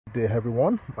Good day,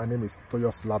 everyone. My name is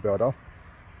Toyos Labelda.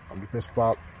 I'm the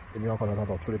principal immigration consultant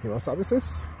of Trinity Immigration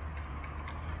Services.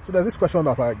 So there's this question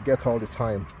that I get all the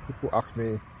time. People ask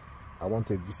me, I want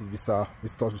a visitor's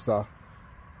visa.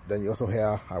 Then you also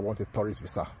hear, I want a tourist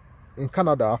visa. In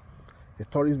Canada, a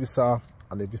tourist visa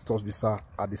and a visitor's visa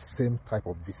are the same type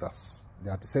of visas.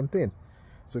 They are the same thing.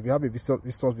 So if you have a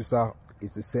visitor's visa,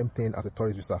 it's the same thing as a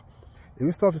tourist visa. A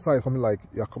visitor visa is something like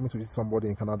you are coming to visit somebody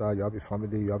in Canada, you have a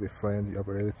family, you have a friend, you have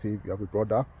a relative, you have a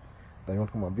brother that you want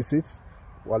to come and visit.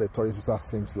 While a tourist visa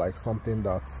seems like something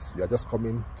that you are just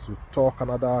coming to tour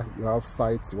Canada, you have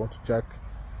sites you want to check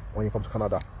when you come to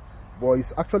Canada. But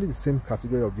it's actually the same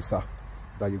category of visa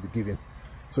that you'll be given.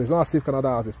 So it's not as if Canada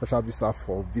has a special visa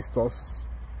for visitors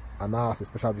and now has a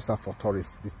special visa for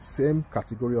tourists. The same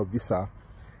category of visa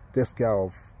takes care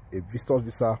of a visitor's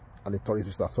visa and a tourist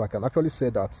visa. So I can actually say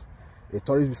that a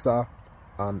tourist visa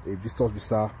and a visitor's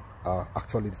visa are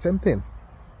actually the same thing.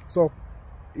 So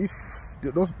if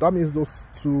that means those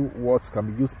two words can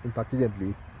be used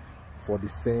interchangeably for the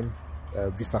same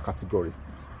visa category.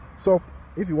 So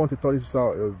if you want a tourist visa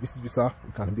or a visit visa,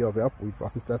 we can be of help. We've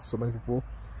assisted so many people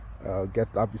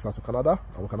get that visa to Canada,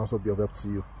 and we can also be of help to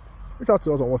you. Reach out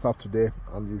to us on WhatsApp today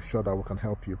and we're sure that we can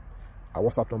help you. Our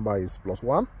WhatsApp number is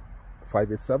 +1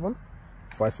 587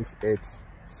 568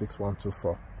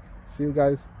 6124. See you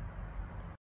guys.